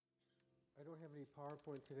don't have any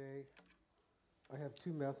PowerPoint today. I have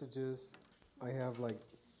two messages. I have like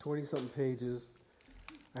 20-something pages.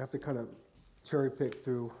 I have to kind of cherry pick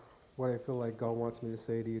through what I feel like God wants me to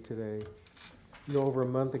say to you today. Over a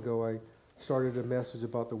month ago, I started a message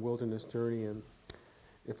about the wilderness journey, and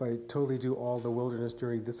if I totally do all the wilderness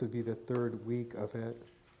journey, this would be the third week of it.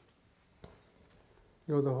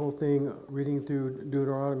 The whole thing, reading through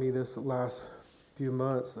Deuteronomy this last few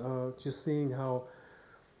months, just seeing how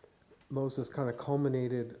Moses kind of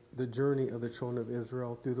culminated the journey of the children of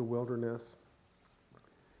Israel through the wilderness.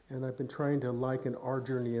 And I've been trying to liken our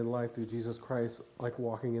journey in life through Jesus Christ like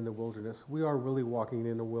walking in the wilderness. We are really walking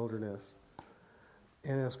in the wilderness.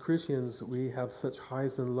 And as Christians, we have such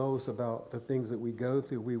highs and lows about the things that we go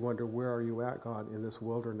through. We wonder, where are you at, God, in this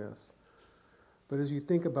wilderness? But as you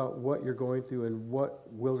think about what you're going through and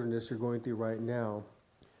what wilderness you're going through right now,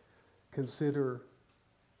 consider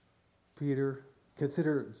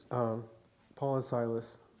Paul and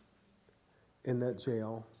Silas in that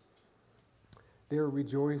jail. They were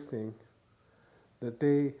rejoicing that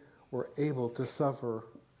they were able to suffer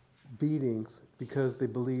beatings because they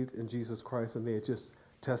believed in Jesus Christ and they had just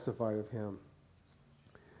testified of him.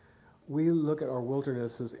 We look at our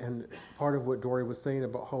wildernesses, and part of what Dory was saying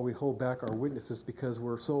about how we hold back our witnesses because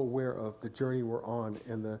we're so aware of the journey we're on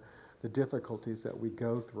and the difficulties that we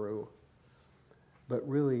go through. But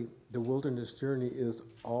really, the wilderness journey is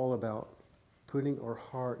all about putting our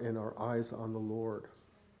heart and our eyes on the Lord.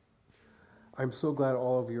 I'm so glad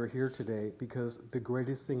all of you are here today, because the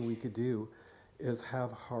greatest thing we could do is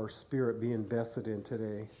have our spirit be invested in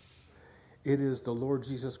today. It is the Lord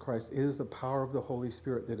Jesus Christ. It is the power of the Holy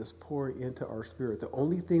Spirit that is pouring into our spirit. The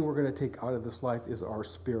only thing we're going to take out of this life is our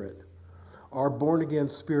spirit. Our born-again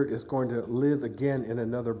spirit is going to live again in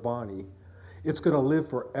another body. It's going to live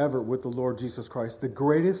forever with the Lord Jesus Christ. The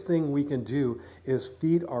greatest thing we can do is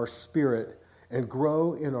feed our spirit and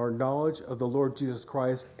grow in our knowledge of the Lord Jesus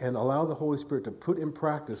Christ and allow the Holy Spirit to put in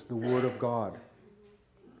practice the Word of God.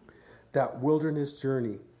 That wilderness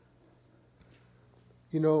journey.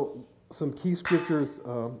 Some key scriptures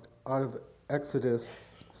out of Exodus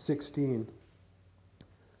 16.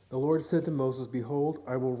 The Lord said to Moses, "Behold,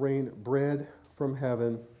 I will rain bread from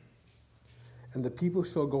heaven, and the people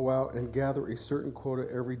shall go out and gather a certain quota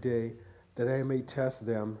every day, that I may test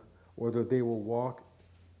them whether they will walk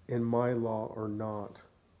in my law or not."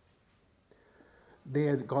 They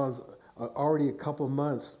had gone already a couple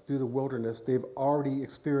months through the wilderness. They've already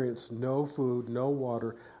experienced no food, no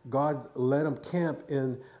water. God let them camp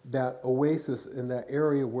in that oasis, in that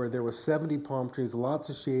area where there was 70 palm trees, lots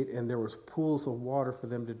of shade, and there was pools of water for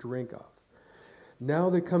them to drink of. Now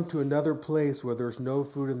they come to another place where there's no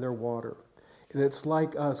food and no water. And it's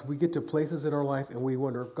like us. We get to places in our life and we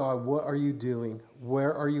wonder, God, what are you doing?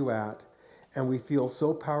 Where are you at? And we feel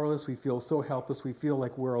so powerless. We feel so helpless. We feel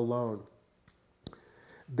like we're alone.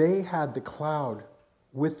 They had the cloud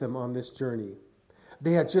with them on this journey.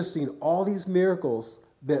 They had just seen all these miracles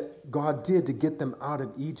that God did to get them out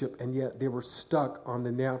of Egypt, and yet they were stuck on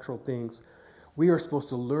the natural things. We are supposed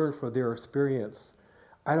to learn from their experience.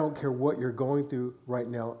 I don't care what you're going through right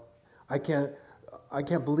now. I can't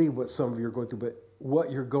believe what some of you are going through, but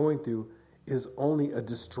what you're going through is only a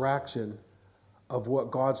distraction of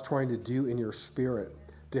what God's trying to do in your spirit,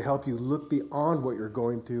 to help you look beyond what you're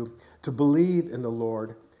going through, to believe in the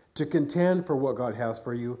Lord, to contend for what God has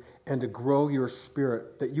for you, and to grow your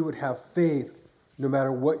spirit, that you would have faith no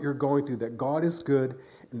matter what you're going through, that God is good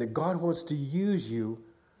and that God wants to use you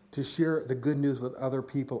to share the good news with other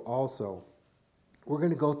people also. We're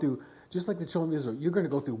going to go through, just like the children of Israel, you're going to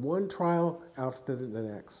go through one trial after the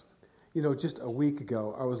next. Just a week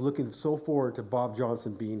ago, I was looking so forward to Bob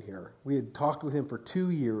Johnson being here. We had talked with him for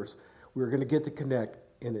 2 years. We were going to get to connect,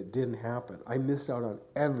 and it didn't happen. I missed out on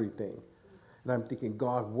everything. And I'm thinking,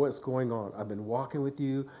 God, what's going on? I've been walking with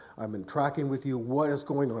you. I've been tracking with you. What is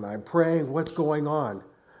going on? I'm praying. What's going on?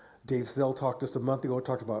 Dave Zell talked just a month ago,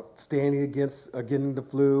 talked about standing against getting the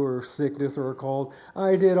flu or sickness or a cold.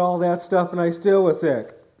 I did all that stuff, and I still was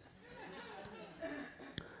sick.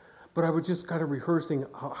 But I was just kind of rehearsing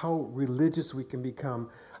how religious we can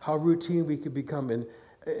become, how routine we can become, and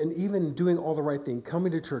even doing all the right thing,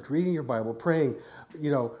 coming to church, reading your Bible, praying,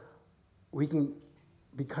 we can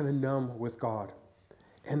be kind of numb with God.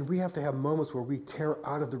 And we have to have moments where we tear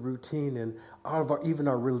out of the routine and out of even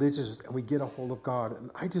our religiousness, and we get a hold of God.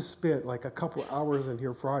 And I just spent like a couple of hours in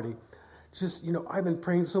here Friday. I've been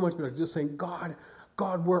praying so much, but just saying, God,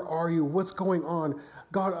 where are you? What's going on?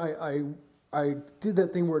 God, I did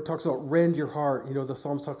that thing where it talks about rend your heart. The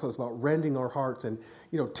Psalms talks about rending our hearts and,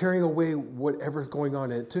 tearing away whatever's going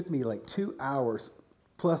on. And it took me like 2 hours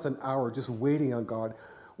plus an hour just waiting on God.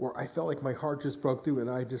 where I felt like my heart just broke through and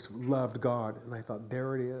I just loved God. And I thought,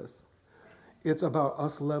 there it is. It's about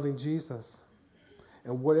us loving Jesus.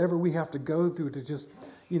 And whatever we have to go through to just,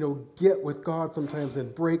 get with God sometimes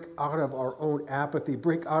and break out of our own apathy,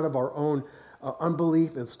 break out of our own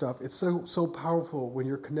unbelief and stuff. It's so powerful when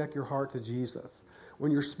you connect your heart to Jesus.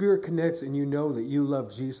 When your spirit connects and you know that you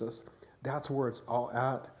love Jesus, that's where it's all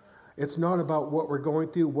at. It's not about what we're going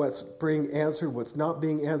through, what's being answered, what's not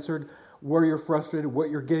being answered, where you're frustrated, what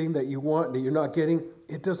you're getting that you want, that you're not getting.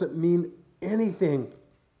 It doesn't mean anything.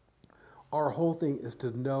 Our whole thing is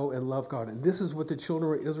to know and love God. And this is what the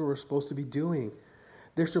children of Israel are supposed to be doing.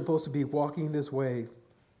 They're supposed to be walking this way.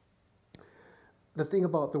 The thing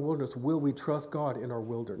about the wilderness, will we trust God in our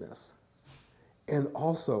wilderness? And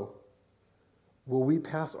also, will we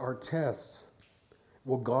pass our tests?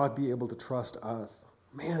 Will God be able to trust us?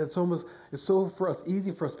 Man, it's so for us,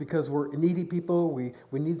 easy for us because we're needy people. We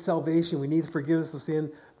need salvation. We need forgiveness of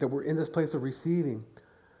sin, that we're in this place of receiving.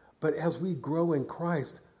 But as we grow in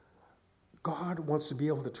Christ, God wants to be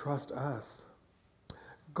able to trust us.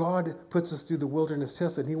 God puts us through the wilderness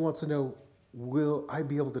test, and he wants to know, will I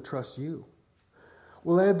be able to trust you?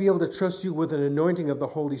 Will I be able to trust you with an anointing of the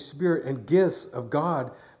Holy Spirit and gifts of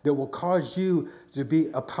God that will cause you to be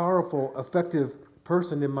a powerful, effective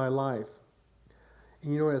person in my life?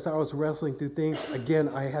 And as I was wrestling through things, again,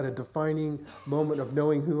 I had a defining moment of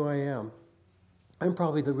knowing who I am. I'm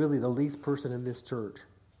probably really the least person in this church.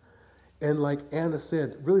 And like Anna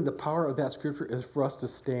said, really the power of that scripture is for us to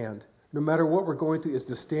stand. No matter what we're going through, is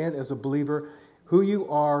to stand as a believer, who you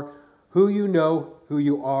are, who you know who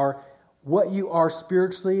you are, what you are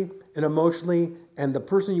spiritually and emotionally, and the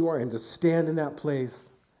person you are, and to stand in that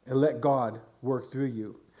place and let God work through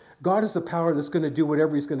you. God is the power that's going to do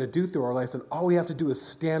whatever he's going to do through our lives, and all we have to do is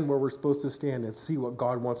stand where we're supposed to stand and see what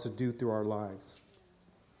God wants to do through our lives.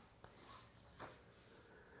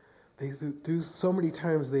 Through so many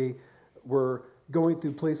times they were going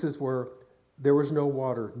through places where there was no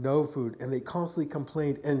water, no food, and they constantly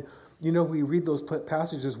complained. And we read those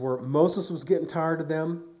passages where Moses was getting tired of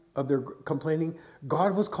them, of their complaining.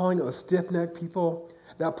 God was calling a stiff-necked people.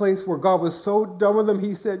 That place where God was so done with them,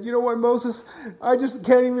 he said, you know what, Moses, I just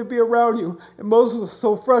can't even be around you. And Moses was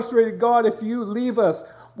so frustrated. God, if you leave us,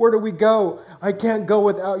 where do we go? I can't go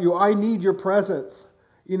without you. I need your presence.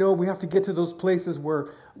 We have to get to those places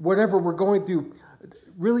where whatever we're going through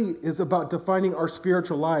really is about defining our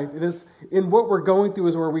spiritual life. It is in what we're going through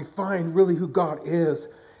is where we find really who God is,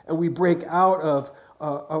 and we break out of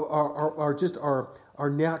our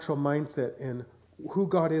natural mindset and who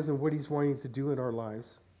God is and what he's wanting to do in our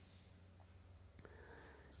lives.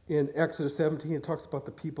 In Exodus 17, it talks about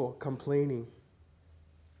the people complaining.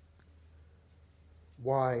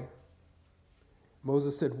 Why?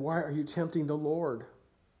 Moses said, why are you tempting the Lord?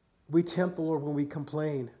 We tempt the Lord when we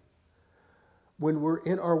complain. When we're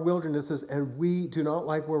in our wildernesses and we do not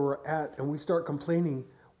like where we're at and we start complaining,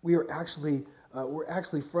 we're actually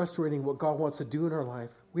frustrating what God wants to do in our life.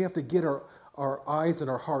 We have to get our eyes and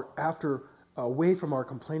our heart away from our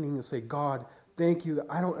complaining and say, God, thank you.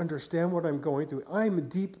 I don't understand what I'm going through. I'm in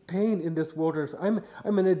deep pain in this wilderness.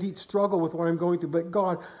 I'm in a deep struggle with what I'm going through. But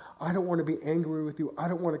God, I don't want to be angry with you. I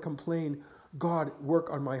don't want to complain. God, work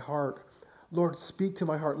on my heart. Lord, speak to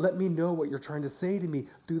my heart. Let me know what you're trying to say to me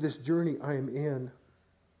through this journey I am in.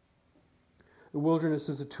 The wilderness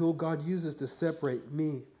is a tool God uses to separate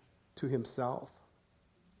me to himself.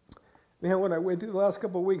 Man, when I went through the last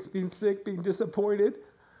couple of weeks being sick, being disappointed,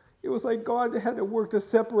 it was like God had to work to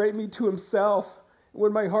separate me to himself.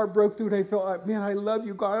 When my heart broke through and I felt, man, I love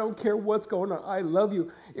you, God. I don't care what's going on. I love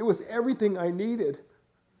you. It was everything I needed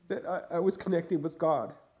that I was connecting with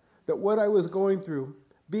God. That what I was going through,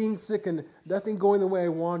 being sick and nothing going the way I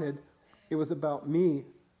wanted, it was about me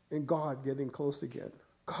and God getting close again.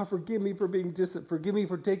 God, forgive me for being distant. Forgive me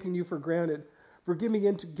for taking you for granted. Forgive me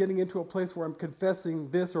into getting into a place where I'm confessing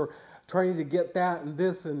this or trying to get that and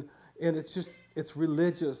this, and it's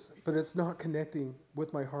religious, but it's not connecting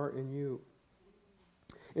with my heart and you.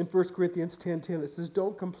 In 1 Corinthians 10:10, it says,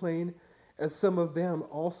 don't complain, as some of them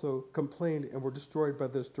also complained and were destroyed by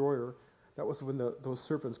the destroyer. That was when those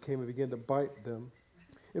serpents came and began to bite them.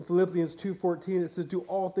 In Philippians 2:14, it says, do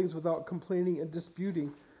all things without complaining and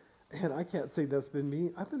disputing. And I can't say that's been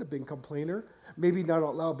me. I've been a big complainer. Maybe not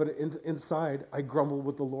out loud, but inside, I grumble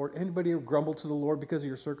with the Lord. Anybody ever grumble to the Lord because of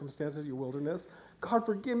your circumstances, your wilderness? God,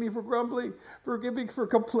 forgive me for grumbling. Forgive me for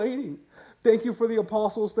complaining. Thank you for the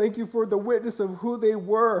apostles. Thank you for the witness of who they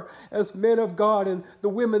were as men of God, and the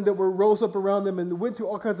women that were rose up around them and went through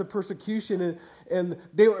all kinds of persecution. And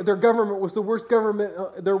their government was the worst government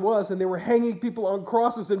there was, and they were hanging people on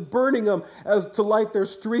crosses and burning them as to light their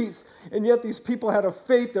streets. And yet these people had a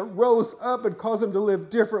faith that rose up and caused them to live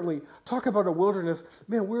differently. Talk about a wilderness.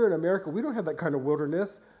 Man, we're in America. We don't have that kind of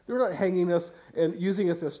wilderness. They're not hanging us and using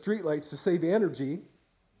us as streetlights to save energy.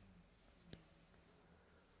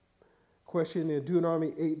 Question in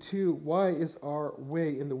Deuteronomy 8:2, why is our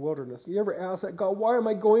way in the wilderness? You ever ask that, God, why am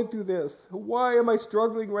I going through this? Why am I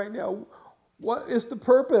struggling right now? What is the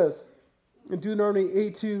purpose? In Deuteronomy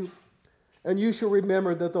 8:2, and you shall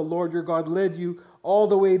remember that the Lord your God led you all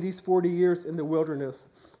the way these 40 years in the wilderness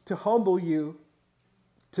to humble you,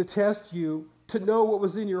 to test you, to know what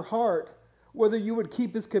was in your heart, whether you would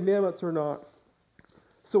keep his commandments or not.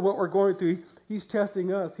 So what we're going through, he's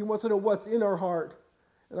testing us. He wants to know what's in our heart.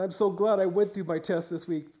 And I'm so glad I went through my test this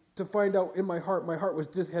week to find out in my heart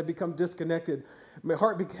had become disconnected. My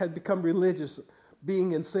heart had become religious,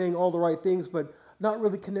 being and saying all the right things, but not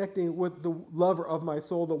really connecting with the lover of my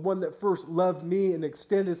soul, the one that first loved me and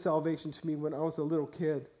extended salvation to me when I was a little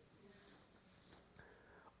kid.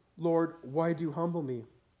 Lord, why do you humble me?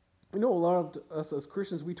 You know, a lot of us as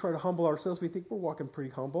Christians, we try to humble ourselves. We think we're walking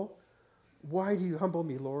pretty humble. Why do you humble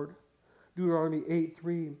me, Lord? Deuteronomy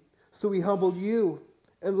 8:3. So he humbled you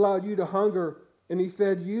and allowed you to hunger, and he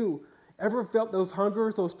fed you. Ever felt those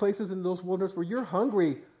hungers, those places in those wilderness where you're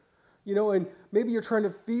hungry, you know, and maybe you're trying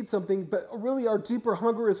to feed something, but really our deeper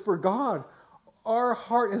hunger is for God. Our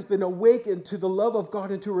heart has been awakened to the love of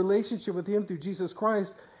God and to a relationship with him through Jesus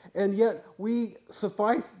Christ, and yet we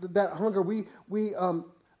suffice that hunger. We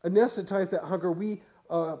anesthetize that hunger. We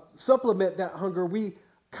supplement that hunger. We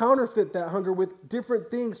counterfeit that hunger with different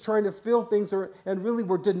things, trying to fill things, and really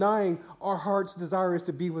we're denying our heart's desire is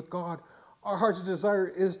to be with God. Our heart's desire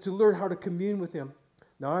is to learn how to commune with him.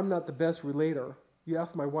 Now, I'm not the best relator. You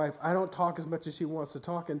ask my wife, I don't talk as much as she wants to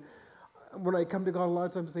talk, and when I come to God a lot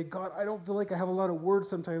of times, I say, God, I don't feel like I have a lot of words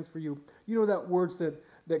sometimes for you. You know that words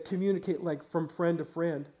that communicate like from friend to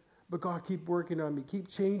friend. But God, keep working on me. Keep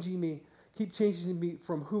changing me. Keep changing me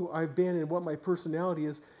from who I've been and what my personality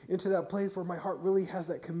is into that place where my heart really has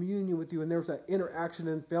that communion with you and there's that interaction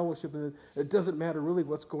and fellowship, and it doesn't matter really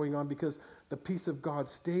what's going on because the peace of God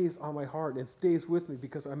stays on my heart and stays with me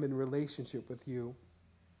because I'm in relationship with you.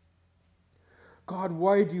 God,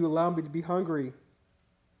 why do you allow me to be hungry?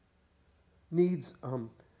 Needs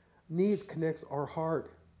connects our heart.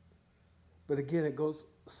 But again, it goes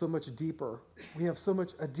so much deeper. We have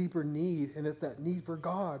a deeper need, and it's that need for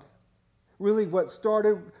God. Really what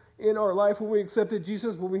started in our life when we accepted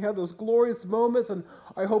Jesus, when we had those glorious moments, and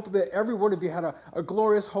I hope that every one of you had a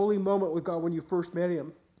glorious, holy moment with God when you first met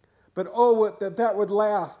him. But that would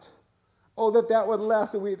last. Oh, that would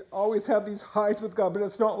last, and we'd always have these highs with God, but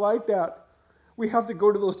it's not like that. We have to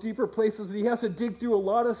go to those deeper places, and he has to dig through a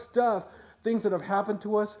lot of stuff, things that have happened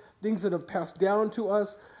to us, things that have passed down to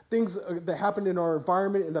us, things that happened in our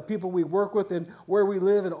environment and the people we work with and where we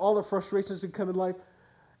live and all the frustrations that come in life.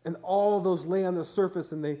 And all of those lay on the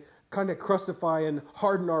surface and they kind of crucify and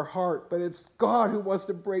harden our heart. But it's God who wants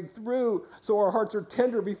to break through so our hearts are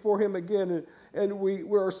tender before him again. And we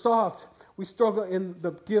are soft. We struggle in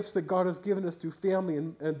the gifts that God has given us through family.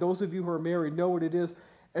 And those of you who are married know what it is.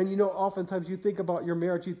 And you know, oftentimes you think about your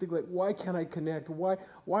marriage, you think like, why can't I connect? Why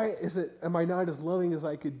am I not as loving as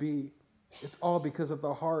I could be? It's all because of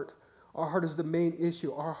the heart. Our heart is the main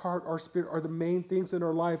issue. Our heart, our spirit are the main things in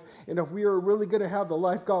our life. And if we are really going to have the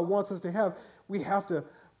life God wants us to have, we have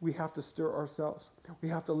to stir ourselves. We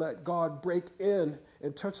have to let God break in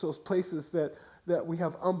and touch those places that we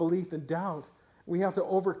have unbelief and doubt. We have to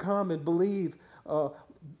overcome and believe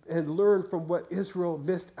and learn from what Israel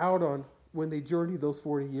missed out on when they journeyed those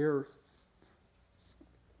 40 years.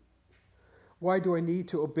 Why do I need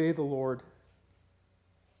to obey the Lord?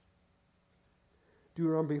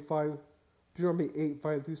 Deuteronomy 8,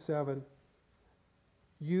 5-7.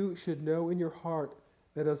 You should know in your heart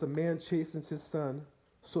that as a man chastens his son,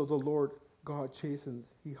 so the Lord God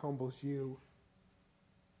chastens. He humbles you.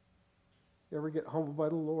 You ever get humbled by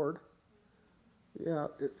the Lord? Yeah,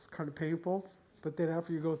 it's kind of painful. But then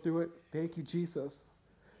after you go through it, thank you, Jesus.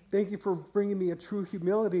 Thank you for bringing me a true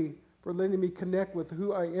humility, for letting me connect with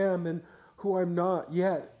who I am and who I'm not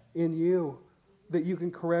yet in you, that you can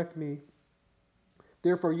correct me.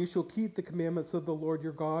 Therefore, you shall keep the commandments of the Lord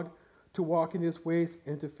your God, to walk in his ways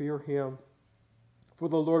and to fear him. For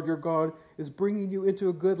the Lord your God is bringing you into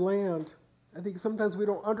a good land. I think sometimes we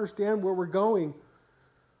don't understand where we're going.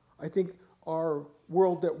 I think our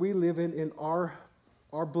world that we live in our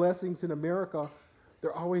blessings in America,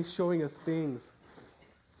 They're always showing us things.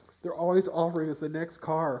 They're always offering us the next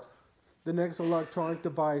car, the next electronic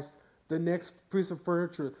device, the next piece of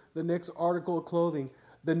furniture, the next article of clothing,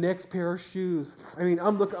 the next pair of shoes. I mean,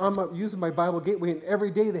 I'm using my Bible Gateway, and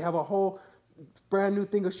every day they have a whole brand new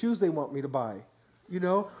thing of shoes they want me to buy. You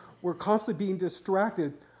know, we're constantly being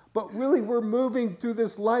distracted. But really, we're moving through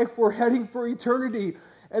this life. We're heading for eternity.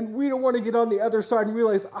 And we don't want to get on the other side and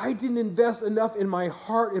realize I didn't invest enough in my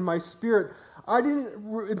heart, in my spirit. I didn't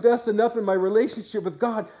invest enough in my relationship with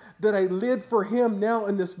God that I lived for Him now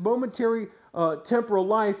in this momentary temporal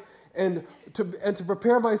life, and to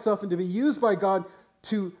prepare myself and to be used by God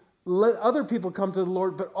to let other people come to the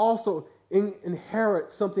Lord, but also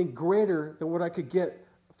inherit something greater than what I could get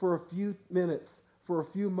for a few minutes, for a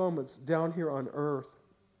few moments down here on earth.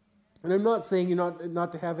 And I'm not saying you're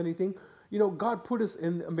not to have anything. You know, God put us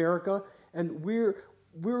in America, and we're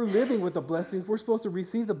living with the blessings. We're supposed to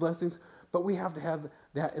receive the blessings, but we have to have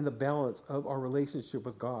that in the balance of our relationship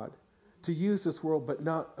with God. To use this world, but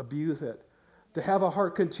not abuse it. To have a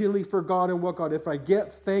heart continually for God and what God. If I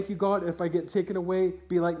get, thank you, God. If I get taken away,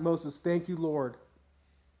 be like Moses. Thank you, Lord.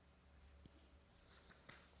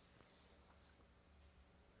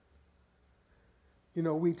 You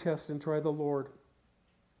know, we test and try the Lord.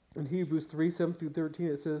 In Hebrews 3:7-13,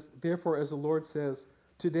 it says, "Therefore, as the Lord says,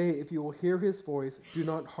 today, if you will hear His voice, do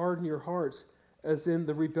not harden your hearts, as in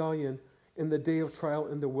the rebellion, in the day of trial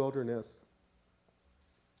in the wilderness.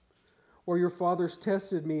 Or your fathers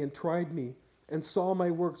tested me and tried me, and saw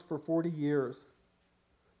my works for 40 years.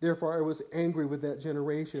 Therefore, I was angry with that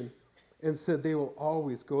generation, and said, they will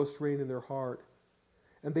always go astray in their heart.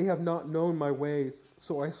 And they have not known my ways,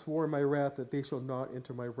 so I swore in my wrath that they shall not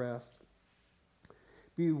enter my rest.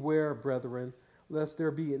 Beware, brethren, lest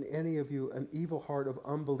there be in any of you an evil heart of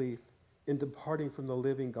unbelief in departing from the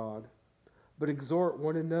living God. But exhort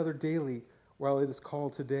one another daily while it is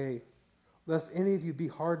called today, lest any of you be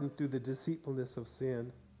hardened through the deceitfulness of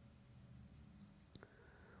sin."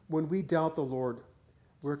 When we doubt the Lord,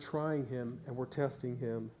 we're trying Him and we're testing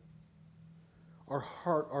Him. Our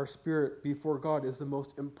heart, our spirit before God is the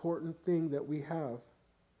most important thing that we have.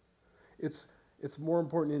 It's more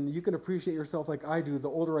important, and you can appreciate yourself like I do. The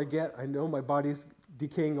older I get, I know my body's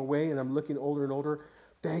decaying away and I'm looking older and older.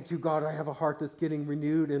 Thank you, God, I have a heart that's getting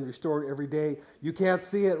renewed and restored every day. You can't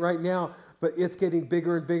see it right now, but it's getting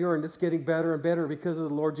bigger and bigger, and it's getting better and better because of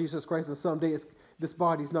the Lord Jesus Christ. And someday this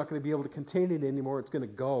body's not going to be able to contain it anymore. It's going to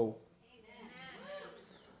go.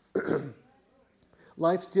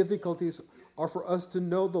 Life's difficulties are for us to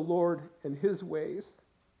know the Lord and His ways.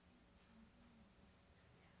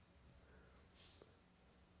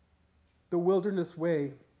 The wilderness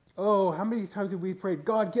way. Oh, how many times have we prayed,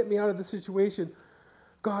 God, get me out of this situation.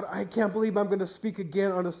 God, I can't believe I'm going to speak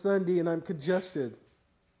again on a Sunday and I'm congested.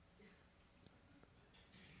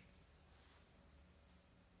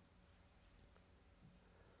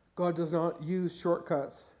 God does not use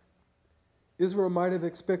shortcuts. Israel might have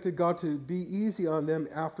expected God to be easy on them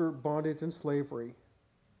after bondage and slavery.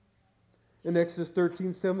 In Exodus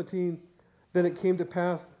 13:17, then it came to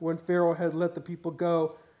pass when Pharaoh had let the people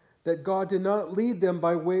go, that God did not lead them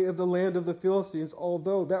by way of the land of the Philistines,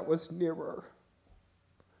 although that was nearer.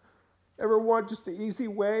 Ever want just the easy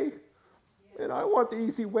way? And I want the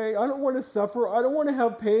easy way. I don't want to suffer. I don't want to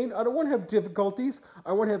have pain. I don't want to have difficulties.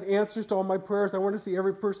 I want to have answers to all my prayers. I want to see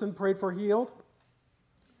every person prayed for healed.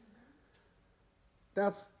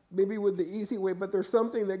 That's maybe with the easy way, but there's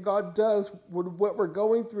something that God does with what we're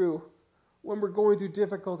going through. When we're going through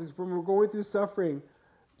difficulties, when we're going through suffering,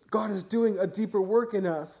 God is doing a deeper work in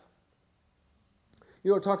us.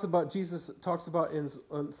 You know, Jesus talks about in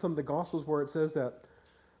some of the Gospels where it says that,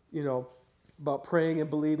 you know, about praying and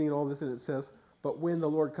believing and all this, and it says, but when the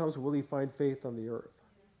Lord comes, will He find faith on the earth?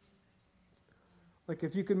 Like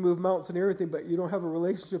if you can move mountains and everything, but you don't have a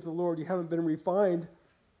relationship with the Lord, you haven't been refined,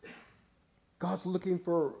 God's looking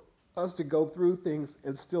for us to go through things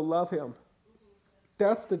and still love Him.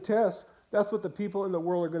 That's the test. That's what the people in the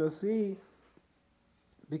world are going to see.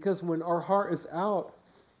 Because when our heart is out,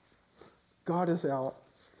 God is out.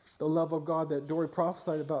 The love of God that Dory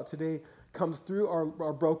prophesied about today comes through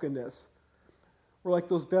our brokenness. We're like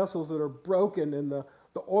those vessels that are broken, and the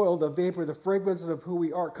oil, the vapor, the fragrance of who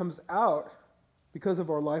we are comes out because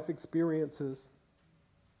of our life experiences.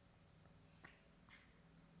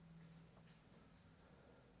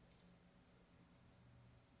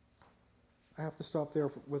 I have to stop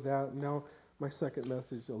there with that. Now, my second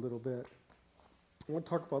message a little bit. I want to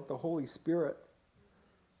talk about the Holy Spirit.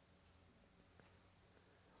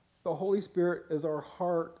 The Holy Spirit is our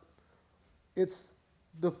heart. It's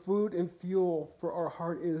the food and fuel for our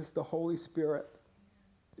heart is the Holy Spirit.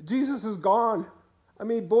 Jesus is gone. I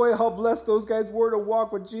mean, boy, how blessed those guys were to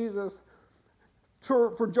walk with Jesus.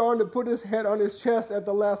 For John to put his head on his chest at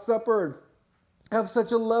the Last Supper, have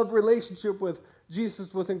such a love relationship with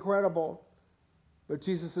Jesus was incredible. But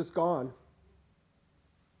Jesus is gone.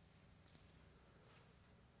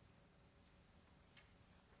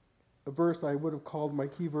 A verse I would have called my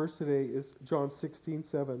key verse today is John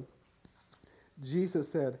 16:7.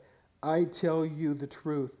 Jesus said, I tell you the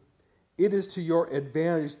truth. It is to your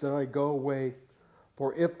advantage that I go away.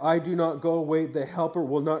 For if I do not go away, the Helper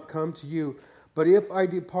will not come to you. But if I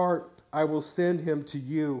depart, I will send him to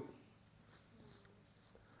you.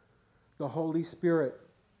 The Holy Spirit.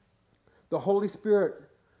 The Holy Spirit,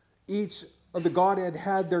 each of the Godhead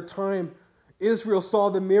had their time. Israel saw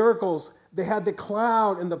the miracles. They had the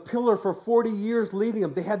cloud and the pillar for 40 years leading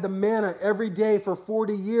them. They had the manna every day for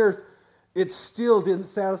 40 years. It still didn't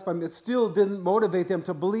satisfy them. It still didn't motivate them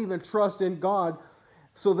to believe and trust in God,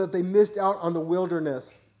 so that they missed out on the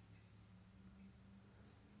wilderness.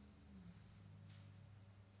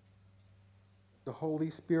 The Holy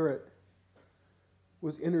Spirit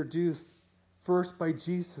was introduced first by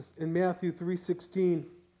Jesus in Matthew 3:16.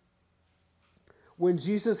 When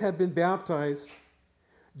Jesus had been baptized,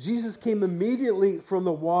 Jesus came immediately from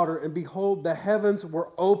the water, and behold, the heavens were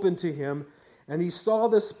opened to him, and he saw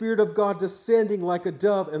the Spirit of God descending like a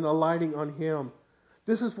dove and alighting on him.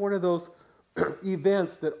 This is one of those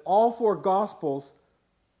events that all four Gospels,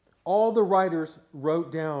 all the writers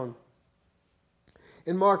wrote down.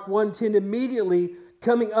 In Mark 1:10, immediately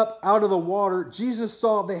coming up out of the water, Jesus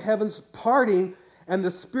saw the heavens parting and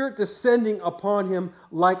the Spirit descending upon him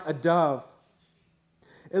like a dove.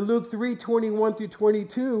 In Luke 3:21 through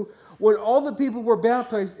 22, when all the people were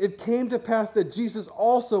baptized, it came to pass that Jesus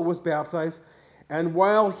also was baptized, and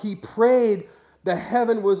while he prayed, the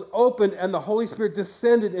heaven was opened, and the Holy Spirit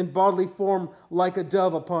descended in bodily form like a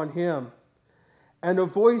dove upon him. And a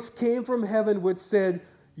voice came from heaven which said,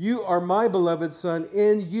 You are my beloved Son,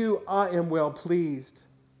 in you I am well pleased.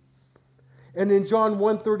 And in John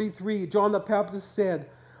 1:33, John the Baptist said,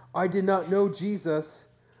 I did not know Jesus,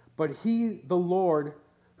 but he, the Lord,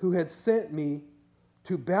 who had sent me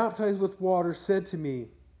to baptize with water, said to me,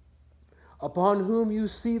 Upon whom you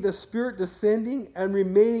see the Spirit descending and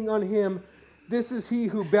remaining on him, this is he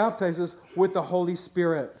who baptizes with the Holy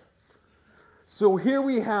Spirit. So here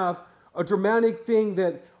we have a dramatic thing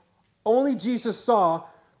that only Jesus saw,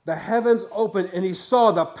 the heavens open, and he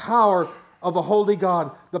saw the power of the Holy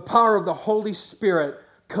God, the power of the Holy Spirit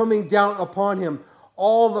coming down upon him,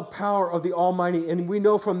 all the power of the Almighty. And we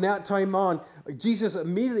know from that time on, Jesus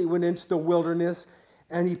immediately went into the wilderness,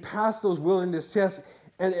 and he passed those wilderness tests,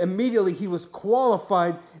 and immediately he was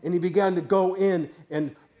qualified, and he began to go in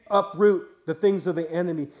and uproot the things of the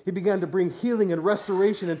enemy. He began to bring healing and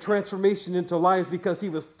restoration and transformation into lives because he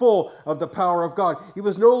was full of the power of God. He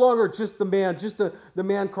was no longer just the man, the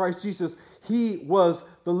man Christ Jesus. He was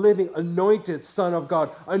the living, anointed Son of God,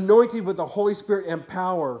 anointed with the Holy Spirit and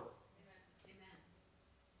power.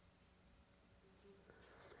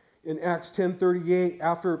 In Acts 10:38,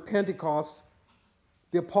 after Pentecost,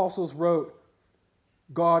 the apostles wrote,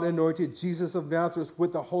 God anointed Jesus of Nazareth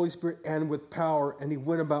with the Holy Spirit and with power, and he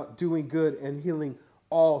went about doing good and healing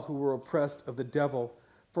all who were oppressed of the devil,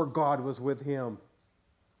 for God was with him.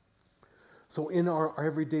 So in our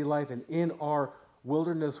everyday life and in our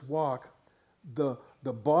wilderness walk, the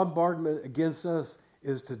bombardment against us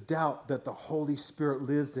is to doubt that the Holy Spirit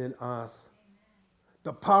lives in us.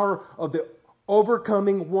 The power of the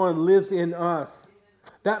overcoming one lives in us.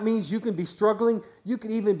 That means you can be struggling, you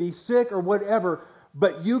can even be sick or whatever,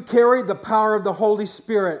 but you carry the power of the Holy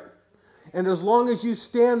Spirit. And as long as you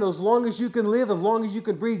stand, as long as you can live, as long as you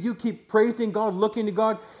can breathe, you keep praising God, looking to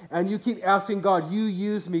God, and you keep asking God, you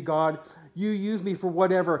use me, God. You use me for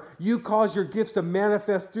whatever. You cause your gifts to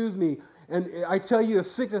manifest through me. And I tell you, if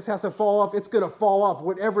sickness has to fall off, it's going to fall off.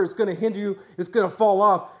 Whatever is going to hinder you, it's going to fall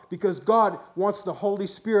off, because God wants the Holy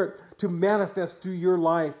Spirit to manifest through your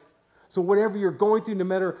life. So whatever you're going through, no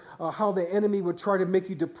matter how the enemy would try to make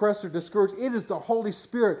you depressed or discouraged, it is the Holy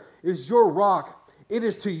Spirit is your rock. It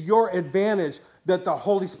is to your advantage that the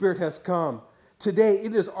Holy Spirit has come. Today,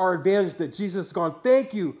 it is our advantage that Jesus has gone.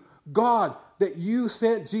 Thank you, God, that you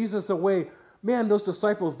sent Jesus away. Man, those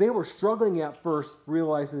disciples, they were struggling at first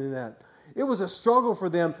realizing that. It was a struggle for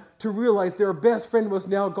them to realize their best friend was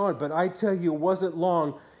now gone. But I tell you, it wasn't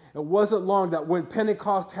long that when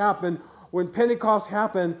Pentecost happened,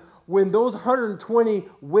 when those 120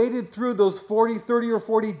 waited through those 30 or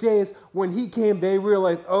 40 days, when he came, they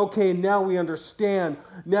realized, okay, now we understand.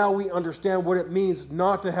 Now we understand what it means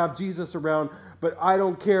not to have Jesus around. But I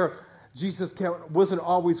don't care. Jesus wasn't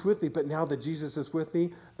always with me, but now that Jesus is with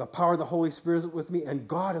me, the power of the Holy Spirit is with me, and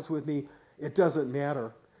God is with me, it doesn't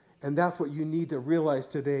matter. And that's what you need to realize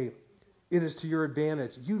today. It is to your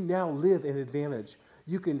advantage. You now live in advantage.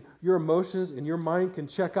 Your emotions and your mind can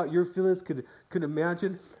check out your feelings, can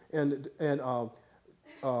imagine and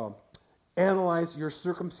analyze your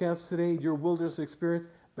circumstance today, your wilderness experience,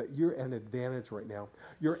 but you're at an advantage right now.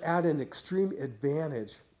 You're at an extreme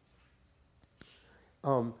advantage.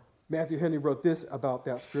 Matthew Henry wrote this about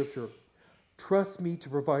that scripture. Trust me to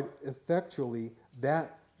provide effectually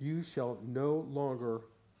that you shall no longer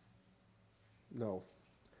know.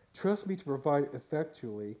 Trust me to provide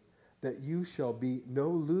effectually that you shall be no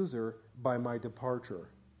loser by my departure.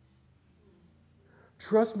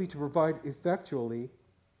 Trust me to provide effectually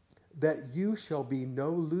that you shall be no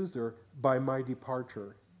loser by my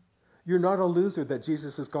departure. You're not a loser that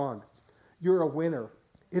Jesus is gone. You're a winner.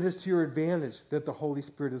 It is to your advantage that the Holy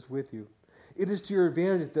Spirit is with you. It is to your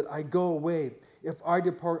advantage that I go away. If I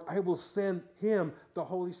depart, I will send him, the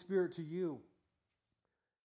Holy Spirit, to you.